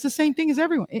everything. It's the same thing as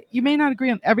everyone. You may not agree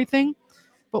on everything,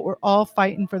 but we're all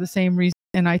fighting for the same reason.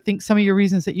 And I think some of your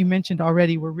reasons that you mentioned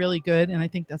already were really good. And I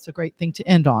think that's a great thing to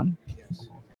end on.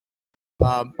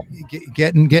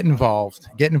 Get involved.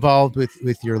 Get involved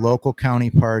with your local county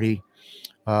party,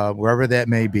 wherever that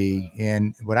may be.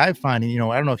 And what I find, I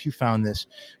don't know if you found this,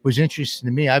 was interesting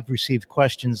to me. I've received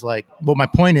questions like, well, my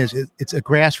point is, it's a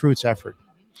grassroots effort.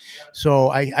 So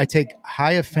I take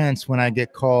high offense when I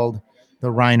get called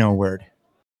the rhino word,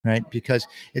 right? Because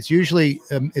it's usually,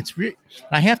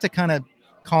 I have to kind of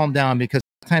calm down, because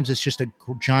sometimes it's just a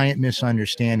giant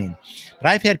misunderstanding. But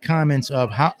I've had comments of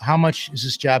how much does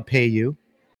this job pay you?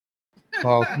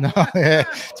 Well, no,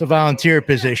 it's a volunteer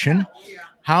position.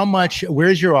 How much,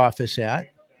 where's your office at?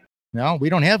 No, we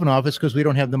don't have an office because we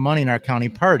don't have the money in our county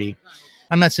party.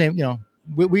 I'm not saying,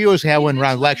 we always have one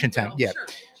around election time. Yeah.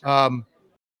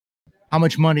 How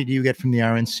much money do you get from the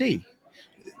RNC?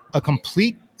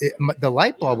 The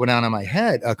light bulb went on in my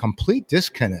head, a complete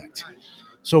disconnect.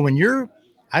 So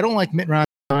I don't like Mitt Romney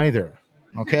either,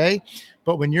 okay?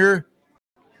 But when you're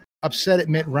upset at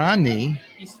Mitt Romney,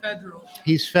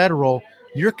 he's federal.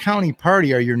 Your county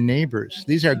party are your neighbors.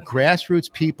 These are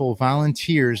grassroots people,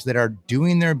 volunteers that are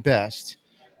doing their best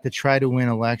to try to win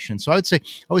elections. So I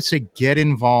would say get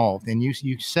involved. And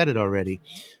you said it already.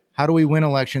 How do we win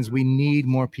elections? We need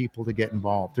more people to get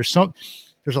involved. There's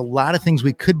a lot of things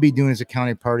we could be doing as a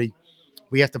county party.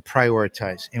 We have to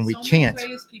prioritize, and we can't.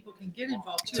 Ways people can get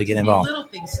involved too. To get involved. Little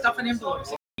things, stuffing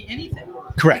envelopes, anything.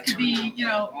 Correct. It could be,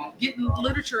 getting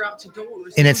literature out to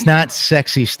doors. And it's not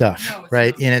sexy stuff, No, it's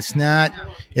right? not. And it's not,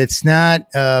 No. it's not,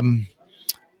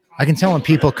 I can tell when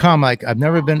people come, like, I've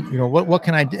never been, what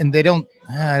can I do? And they don't,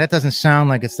 that doesn't sound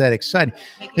like it's that exciting.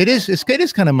 It is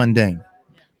kind of mundane,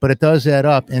 but it does add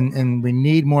up, and we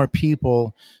need more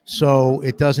people so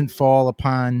it doesn't fall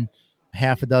upon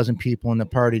half a dozen people in the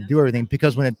party to do everything,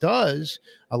 because when it does,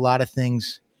 a lot of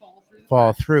things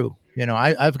fall through.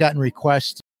 I've gotten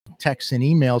requests, texts, and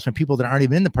emails from people that aren't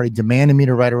even in the party demanding me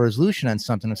to write a resolution on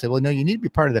something. I say, well, no, you need to be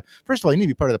part of first of all, you need to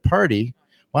be part of the party.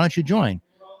 Why don't you join?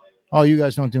 Oh, you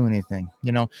guys don't do anything,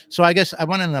 So I guess I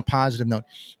want to, on a positive note,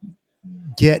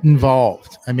 get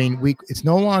involved. I mean, it's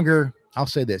no longer, I'll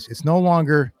say this, it's no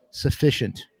longer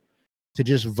sufficient to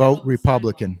just vote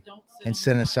Republican and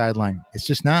sit on a sideline. It's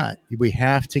just not. We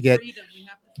have to get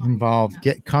involved,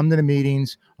 come to the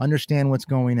meetings, understand what's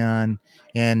going on,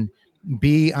 and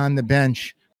be on the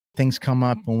bench. Things come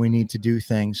up when we need to do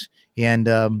things. And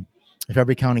if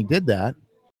every county did that,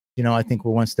 I think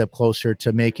we're one step closer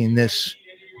to making this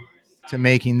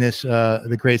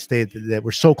the great state that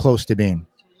we're so close to being.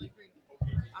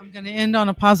 I'm going to end on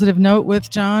a positive note with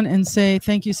John and say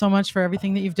thank you so much for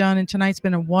everything that you've done. And tonight's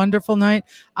been a wonderful night.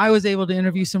 I was able to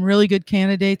interview some really good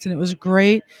candidates, and it was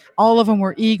great. All of them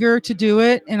were eager to do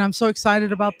it, and I'm so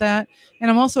excited about that.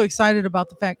 And I'm also excited about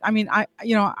the fact,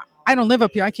 I don't live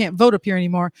up here. I can't vote up here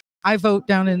anymore. I vote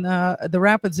down in the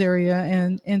Rapids area,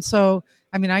 and so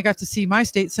I got to see my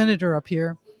state senator up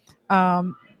here.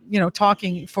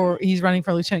 Talking he's running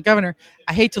for lieutenant governor.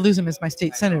 I hate to lose him as my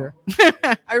state senator.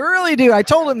 I really do. I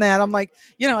told him that. I'm like,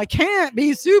 I can't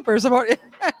be super supportive,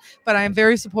 but I am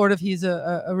very supportive. He's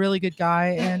a really good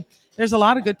guy, and there's a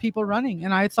lot of good people running.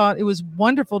 And I thought it was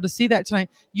wonderful to see that tonight.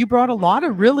 You brought a lot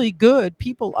of really good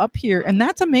people up here, and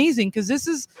that's amazing because this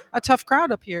is a tough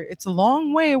crowd up here. It's a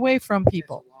long way away from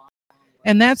people.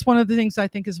 And that's one of the things I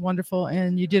think is wonderful.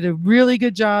 And you did a really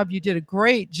good job. You did a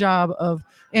great job of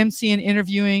emceeing,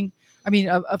 interviewing,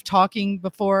 of talking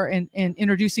before and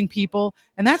introducing people.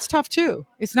 And that's tough too.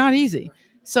 It's not easy.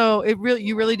 So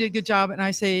you really did a good job. And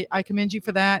I commend you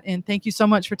for that. And thank you so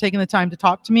much for taking the time to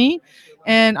talk to me.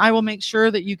 And I will make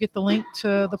sure that you get the link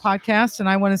to the podcast. And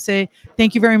I want to say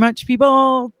thank you very much,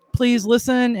 people. Please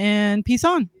listen and peace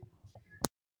on.